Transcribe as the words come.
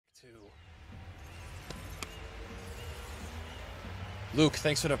Luke,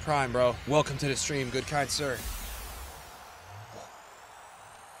 thanks for the prime, bro. Welcome to the stream, good kind sir.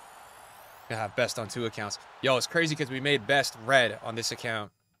 Gonna have best on 2 accounts. Yo, it's crazy because we made best red on this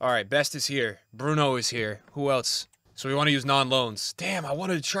account. Alright, best is here. Bruno is here. Who else? So we want to use non-loans. Damn, I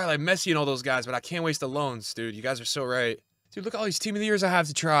wanted to try like Messi and all those guys, but I can't waste the loans, dude. You guys are so right. Dude, look at all these team of the years I have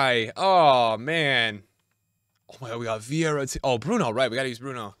to try. Oh, man. Oh my god, we got Vieira. Oh, Bruno, right. We gotta use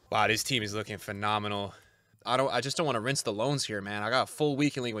Bruno. Wow, this team is looking phenomenal. I just don't want to rinse the loans here, man. I got a full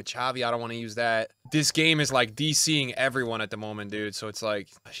weekend league with Xavi. I don't want to use that. This game is like DCing everyone at the moment, dude. So it's like,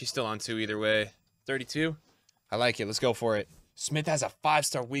 she's still on 2 either way. 32? I like it. Let's go for it. Smith has a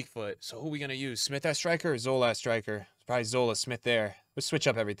 5-star weak foot. So who are we going to use? Smith as striker or Zola as striker? It's probably Zola, Smith there. Let's switch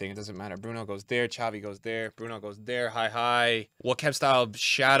up everything. It doesn't matter. Bruno goes there. Xavi goes there. Bruno goes there. Hi. What kept style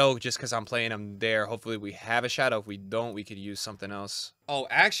shadow just because I'm playing him there. Hopefully we have a shadow. If we don't, we could use something else. Oh,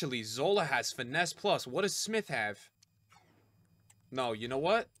 actually, Zola has finesse plus. What does Smith have? No, you know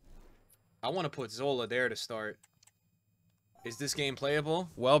what? I want to put Zola there to start. Is this game playable?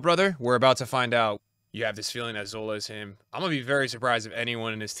 Well, brother, we're about to find out. You have this feeling that Zola is him. I'm going to be very surprised if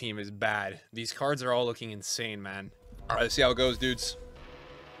anyone in this team is bad. These cards are all looking insane, man. All right, let's see how it goes, dudes.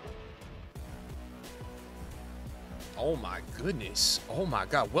 Oh, my goodness. Oh, my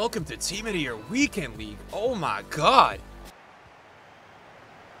God. Welcome to Team of the Year Weekend League. Oh, my God.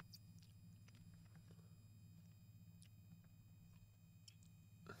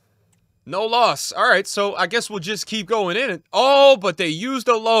 No loss. All right, so I guess we'll just keep going in. Oh, but they used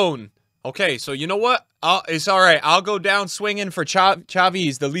a loan. Okay, so you know what? It's all right. I'll go down swinging for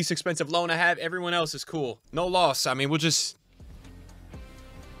Xavi's the least expensive loan I have. Everyone else is cool. No loss. I mean, we'll just...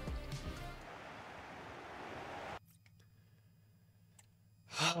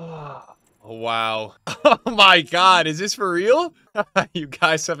 Oh, wow. Oh, my God. Is this for real? You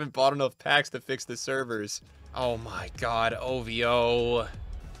guys haven't bought enough packs to fix the servers. Oh, my God. OVO.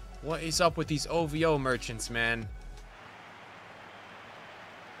 What is up with these OVO merchants, man?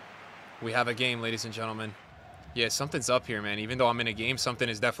 We have a game, ladies and gentlemen. Yeah, something's up here, man. Even though I'm in a game, something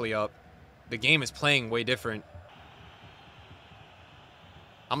is definitely up. The game is playing way different.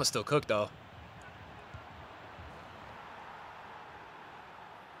 I'm gonna still cook, though.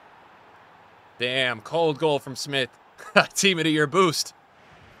 Damn, cold goal from Smith. Team of the Year boost.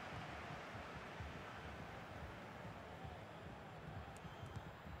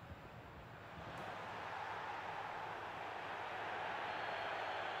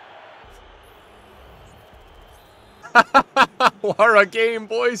 What a game,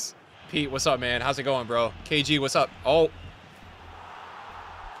 boys. Pete, what's up, man? How's it going, bro? KG, what's up? Oh.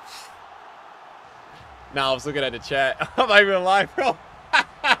 Nah, I was looking at the chat. I'm not even lying, bro.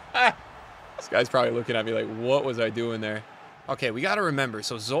 This guy's probably looking at me like, what was I doing there? Okay, we got to remember.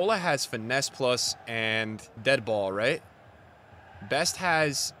 So Zola has finesse plus and dead ball, right? Best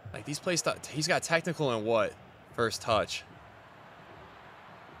has, like, these plays, he's got technical and what? First touch.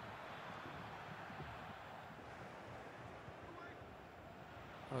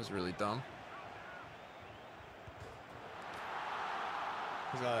 That was really dumb.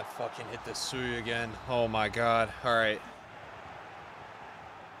 He's gonna fucking hit the Sui again. Oh my God. All right.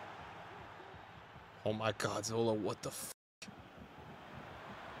 Oh my God, Zola, what the f?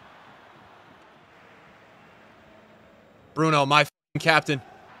 Bruno, my f***ing captain.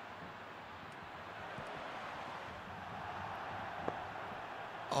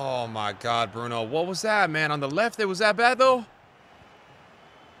 Oh my God, Bruno. What was that, man? On the left, it was that bad, though?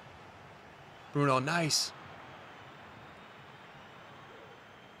 Bruno, nice.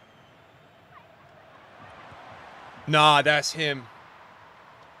 Nah, that's him.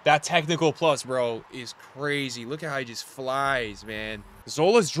 That technical plus, bro, is crazy. Look at how he just flies, man.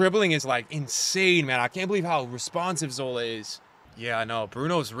 Zola's dribbling is, like, insane, man. I can't believe how responsive Zola is. Yeah, I know.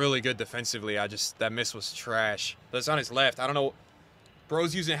 Bruno's really good defensively. That miss was trash. That's on his left. I don't know.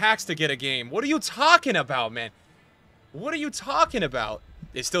 Bro's using hacks to get a game. What are you talking about, man? What are you talking about?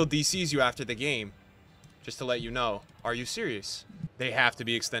 It still DCs you after the game. Just to let you know. Are you serious? They have to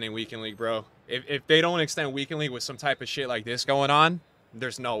be extending Weekend League, bro. If they don't extend Weekend League with some type of shit like this going on,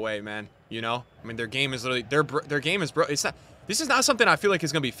 there's no way, man. You know? I mean, their game is literally... Their game is... It's not... This is not something I feel like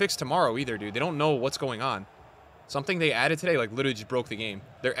is going to be fixed tomorrow either, dude. They don't know what's going on. Something they added today, like, literally just broke the game.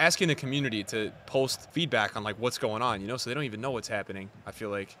 They're asking the community to post feedback on, like, what's going on, you know? So they don't even know what's happening, I feel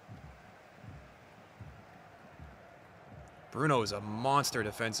like. Bruno is a monster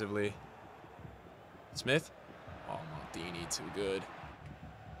defensively. Smith? Oh, Maldini, too good.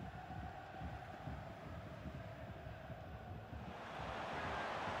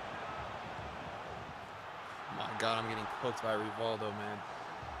 My God, I'm getting cooked by Rivaldo, man.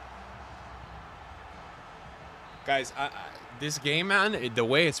 Guys, this game, man, the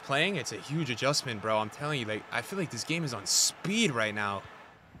way it's playing, it's a huge adjustment, bro. I'm telling you, like, I feel like this game is on speed right now.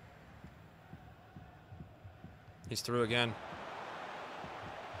 He's through again.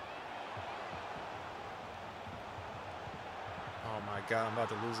 Oh my God, I'm about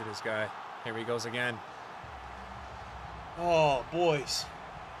to lose it, this guy. Here he goes again. Oh, boys.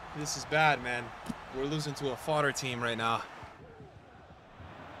 This is bad, man. We're losing to a fodder team right now.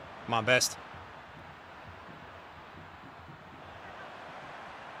 Come on, best.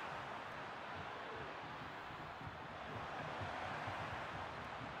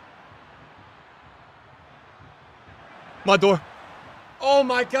 My door. Oh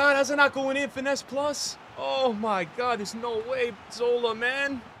my God, how's it not going in? Finesse plus? Oh my God, there's no way. Zola,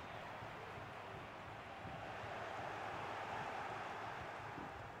 man.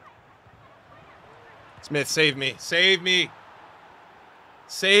 Smith, save me. Save me.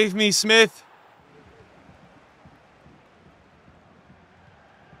 Save me, Smith.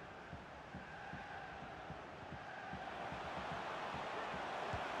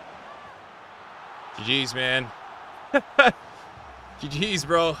 GG's, man. GG's,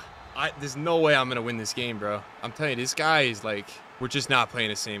 bro. There's no way I'm gonna win this game, bro. I'm telling you, this guy is like, we're just not playing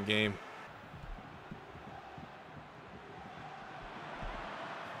the same game.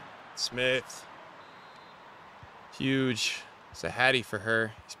 Smith. Huge. It's a Hattie for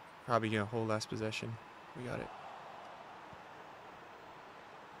her. He's probably gonna hold last possession. We got it.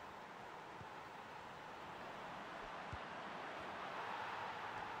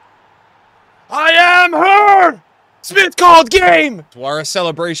 I am her! Smith called game! Dwara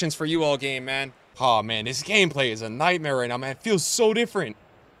celebrations for you all game, man. Oh, man, this gameplay is a nightmare right now, man. It feels so different.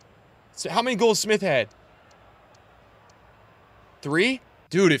 So how many goals Smith had? 3?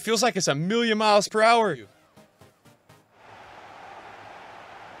 Dude, it feels like it's a million miles per hour.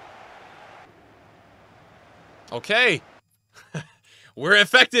 Okay. We're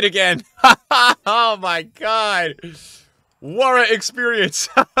infected again. Oh, my God. What an experience.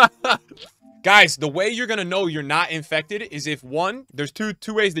 Guys, the way you're gonna know you're not infected is if, one, there's two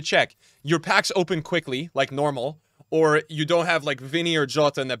ways to check. Your packs open quickly, like normal, or you don't have, like, Vinny or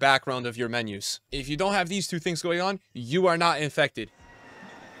Jota in the background of your menus. If you don't have these two things going on, you are not infected.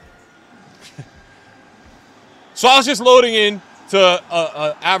 So I was just loading in to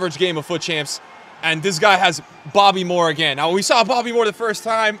a average game of Foot Champs, and this guy has Bobby Moore again. Now, we saw Bobby Moore the first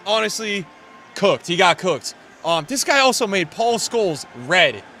time. Honestly, cooked. He got cooked. This guy also made Paul Scholes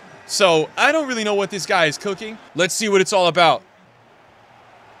red. So, I don't really know what this guy is cooking. Let's see what it's all about.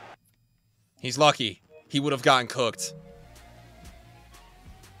 He's lucky. He would have gotten cooked.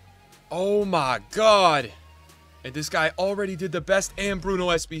 Oh my God. And this guy already did the best and Bruno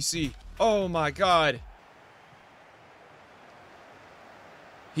SBC. Oh my God.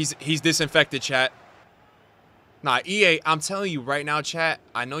 He's disinfected, chat. Nah, EA, I'm telling you right now, chat.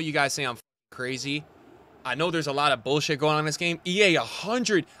 I know you guys say I'm crazy. I know there's a lot of bullshit going on in this game. EA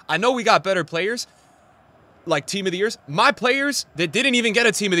 100. I know we got better players, like Team of the Years. My players that didn't even get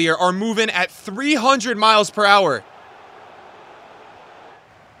a Team of the Year are moving at 300 miles per hour.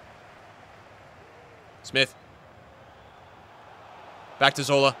 Smith. Back to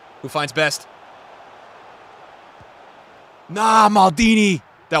Zola, who finds best. Nah, Maldini.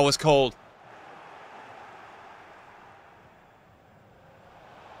 That was cold.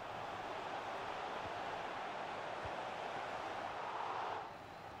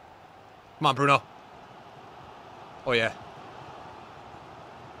 Come on, Bruno. Oh, yeah.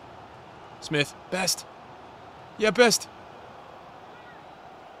 Smith. Best. Yeah, best.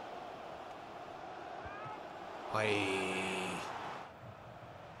 Aye.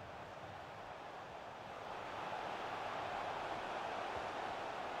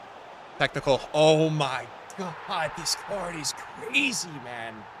 Technical. Oh, my God. This card is crazy,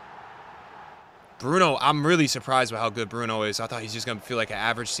 man. Bruno, I'm really surprised by how good Bruno is. I thought he's just going to feel like an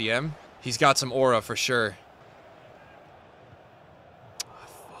average CM. He's got some aura for sure. Oh,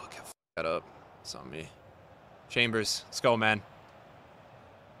 fuck. I fucked that up. It's on me. Chambers. Let's go, man.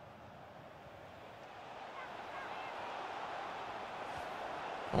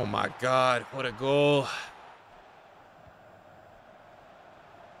 Oh, my God. What a goal.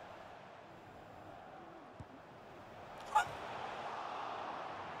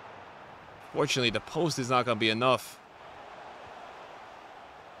 Fortunately, the post is not going to be enough.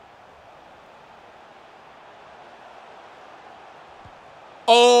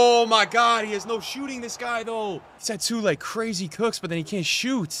 Oh my God, he has no shooting, this guy, though. He's had 2, like, crazy cooks, but then he can't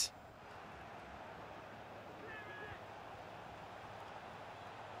shoot.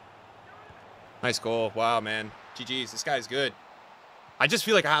 Nice goal. Wow, man. GG's. This guy's good. I just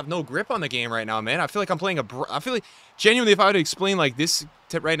feel like I have no grip on the game right now, man. I feel like I'm playing I feel like, genuinely, if I were to explain like this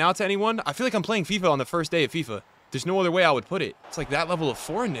right now to anyone, I feel like I'm playing FIFA on the first day of FIFA. There's no other way I would put it. It's like that level of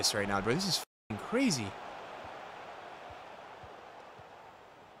foreignness right now, bro. This is f***ing crazy.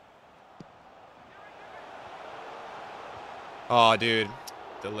 Oh, dude.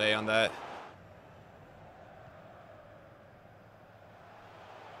 Delay on that.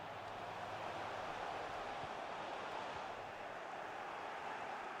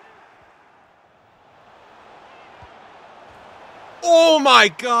 Oh my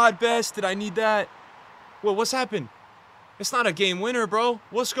god, Best. Did I need that? Well, what's happened? It's not a game winner, bro.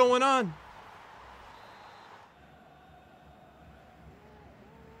 What's going on?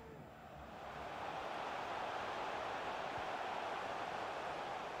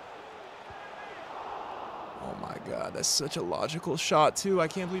 Oh my god, that's such a logical shot too. I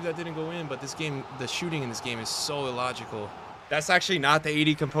can't believe that didn't go in, but this game, the shooting in this game is so illogical. That's actually not the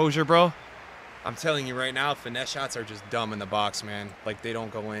 80 composure, bro. I'm telling you right now, finesse shots are just dumb in the box, man. Like, they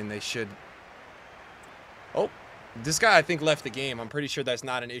don't go in. They should. Oh, this guy, I think, left the game. I'm pretty sure that's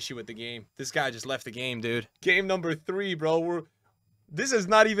not an issue with the game. This guy just left the game, dude. Game number 3, bro. This is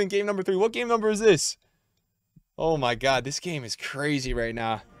not even game number 3. What game number is this? Oh, my God. This game is crazy right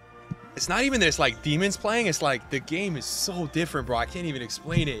now. It's not even this, like, demons playing. It's like the game is so different, bro. I can't even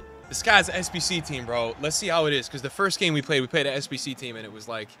explain it. This guy's an SBC team, bro. Let's see how it is, because the first game we played an SBC team, and it was,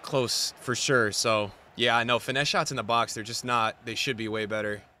 like, close for sure. So, yeah, I know. Finesse shots in the box, they're just not. They should be way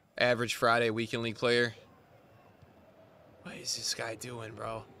better. Average Friday weekend league player. What is this guy doing,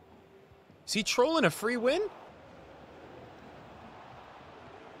 bro? Is he trolling a free win?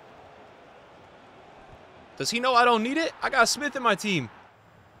 Does he know I don't need it? I got Smith in my team.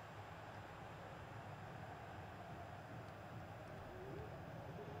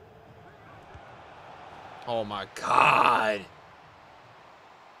 Oh my god.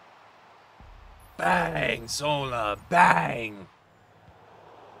 Bang, Zola, bang.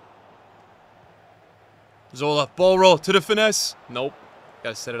 Zola, ball roll to the finesse. Nope.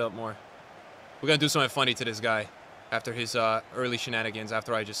 Gotta set it up more. We're gonna do something funny to this guy after his early shenanigans,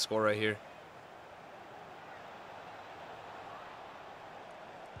 after I just score right here.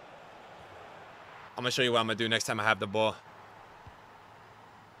 I'm gonna show you what I'm gonna do next time I have the ball.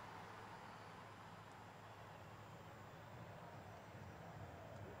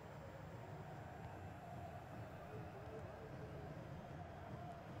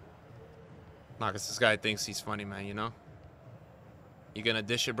 Nah, because this guy thinks he's funny, man, you know? You gonna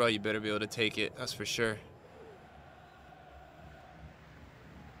dish it, bro? You better be able to take it. That's for sure.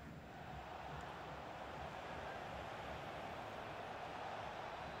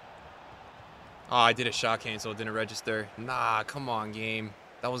 Oh, I did a shot cancel. It didn't register. Nah, come on, game.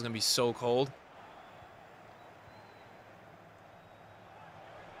 That was gonna be so cold.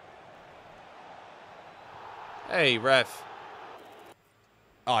 Hey, ref.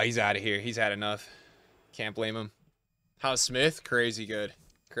 Oh, he's out of here. He's had enough. Can't blame him. How's Smith? Crazy good.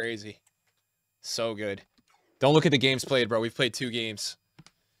 Crazy. So good. Don't look at the games played, bro. We've played 2 games.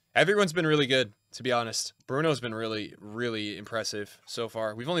 Everyone's been really good, to be honest. Bruno's been really, really impressive so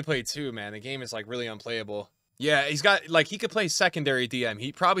far. We've only played 2, man. The game is, like, really unplayable. Yeah, he's got, like, he could play secondary DM.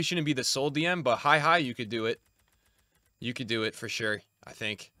 He probably shouldn't be the sole DM, but high, you could do it. You could do it for sure, I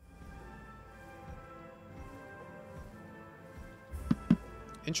think.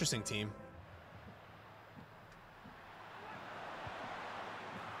 Interesting team.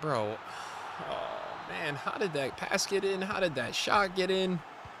 Bro. Oh, man. How did that pass get in? How did that shot get in?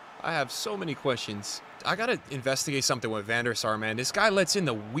 I have so many questions. I gotta investigate something with Van der Sar, man. This guy lets in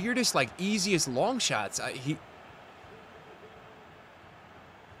the weirdest, like, easiest long shots.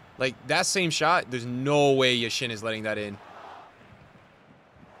 Like, that same shot, there's no way Yashin is letting that in.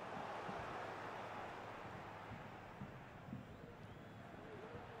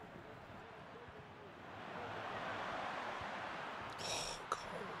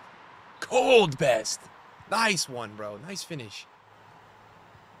 Cold Best. Nice one, bro. Nice finish.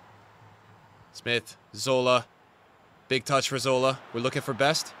 Smith, Zola. Big touch for Zola. We're looking for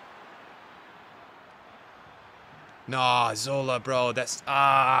Best. Nah, Zola, bro. That's...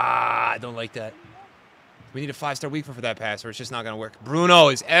 I don't like that. We need a 5-star weak for that pass, or it's just not going to work. Bruno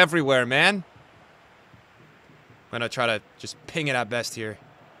is everywhere, man. I'm going to try to just ping it at Best here.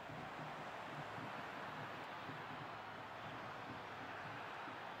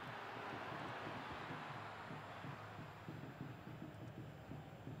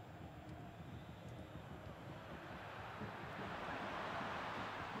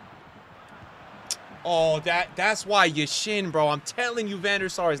 Oh, that's why Yashin, bro. I'm telling you, Van der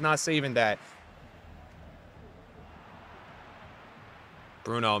Sar is not saving that.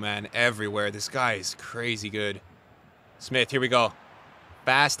 Bruno, man, everywhere. This guy is crazy good. Smith, here we go.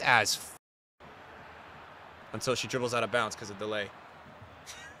 Fast as until she dribbles out of bounds because of delay.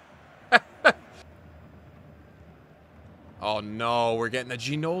 Oh, no. We're getting a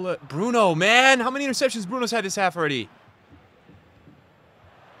Ginola. Bruno, man. How many interceptions Bruno's had this half already?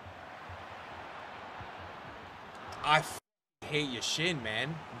 I hate your shin,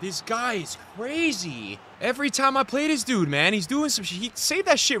 man. This guy is crazy. Every time I play this dude, man, he's doing some shit. He saved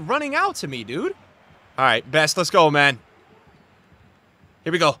that shit running out to me, dude. All right, Best. Let's go, man.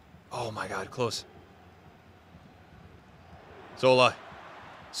 Here we go. Oh, my God. Close. Zola.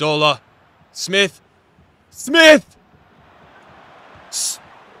 Zola. Smith. Smith!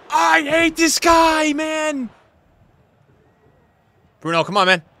 I hate this guy, man! Bruno, come on,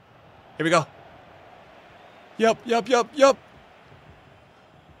 man. Here we go. Yup.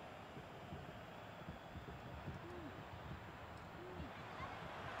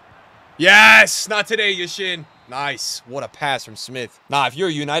 Yes! Not today, Yashin. Nice. What a pass from Smith. Nah, if you're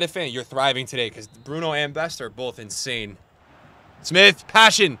a United fan, you're thriving today because Bruno and Best are both insane. Smith,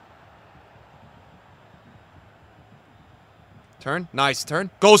 passion. Turn. Nice turn.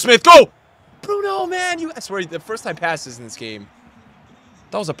 Go, Smith. Go! Bruno, man. I swear, the first time passes in this game.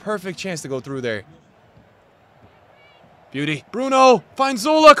 That was a perfect chance to go through there. Beauty. Bruno. Find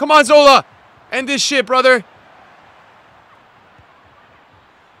Zola. Come on, Zola. End this shit, brother.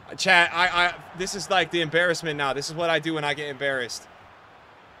 Chat, this is like the embarrassment now. This is what I do when I get embarrassed.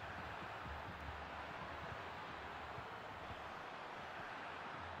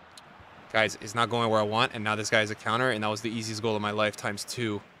 Guys, it's not going where I want, and now this guy has a counter, and that was the easiest goal of my life times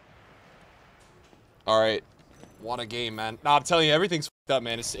 2. All right. What a game, man. Nah, I'm telling you, everything's fucked up,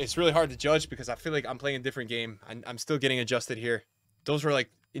 man. It's really hard to judge because I feel like I'm playing a different game. I'm still getting adjusted here. Those were, like,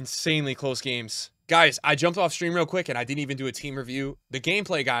 insanely close games. Guys, I jumped off stream real quick, and I didn't even do a team review. The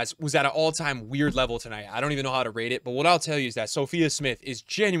gameplay, guys, was at an all-time weird level tonight. I don't even know how to rate it, but what I'll tell you is that Sophia Smith is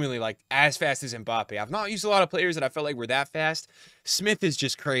genuinely, like, as fast as Mbappe. I've not used a lot of players that I felt like were that fast. Smith is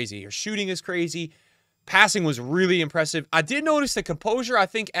just crazy. Her shooting is crazy. Passing was really impressive. I did notice the composure. I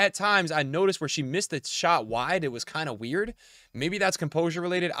think at times I noticed where she missed the shot wide. It was kind of weird. Maybe that's composure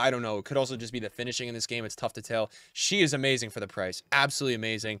related. I don't know. It could also just be the finishing in this game. It's tough to tell. She is amazing for the price. Absolutely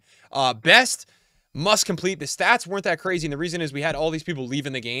amazing. Best must complete. The stats weren't that crazy, and the reason is we had all these people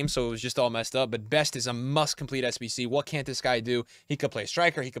leaving the game, so it was just all messed up. But Best is a must complete SBC. What can't this guy do? He could play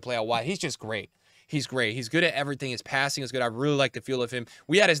striker. He could play out wide. He's just great. He's great. He's good at everything. His passing is good. I really like the feel of him.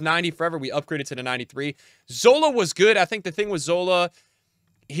 We had his 90 forever. We upgraded to the 93. Zola was good. I think the thing with Zola,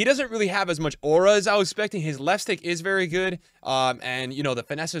 he doesn't really have as much aura as I was expecting. His left stick is very good. And, you know, the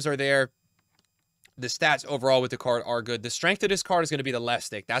finesses are there. The stats overall with the card are good. The strength of this card is going to be the left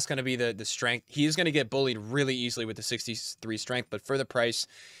stick. That's going to be the strength. He is going to get bullied really easily with the 63 strength, but for the price,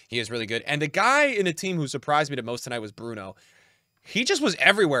 he is really good. And the guy in the team who surprised me the most tonight was Bruno. He just was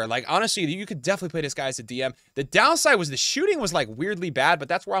everywhere. Like, honestly, you could definitely play this guy as a DM. The downside was the shooting was, like, weirdly bad, but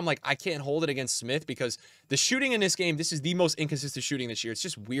that's where I'm like, I can't hold it against Smith because the shooting in this game, this is the most inconsistent shooting this year. It's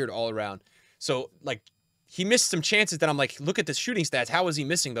just weird all around. So, like, he missed some chances that I'm like, look at the shooting stats. How is he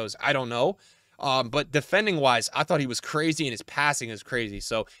missing those? I don't know. But defending-wise, I thought he was crazy, and his passing is crazy.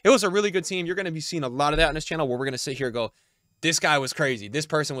 So, it was a really good team. You're going to be seeing a lot of that on this channel where we're going to sit here and go, this guy was crazy. This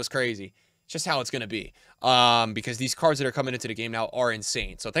person was crazy. Just how it's going to be. Because these cards that are coming into the game now are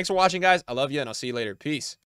insane. So thanks for watching, guys. I love you, and I'll see you later. Peace.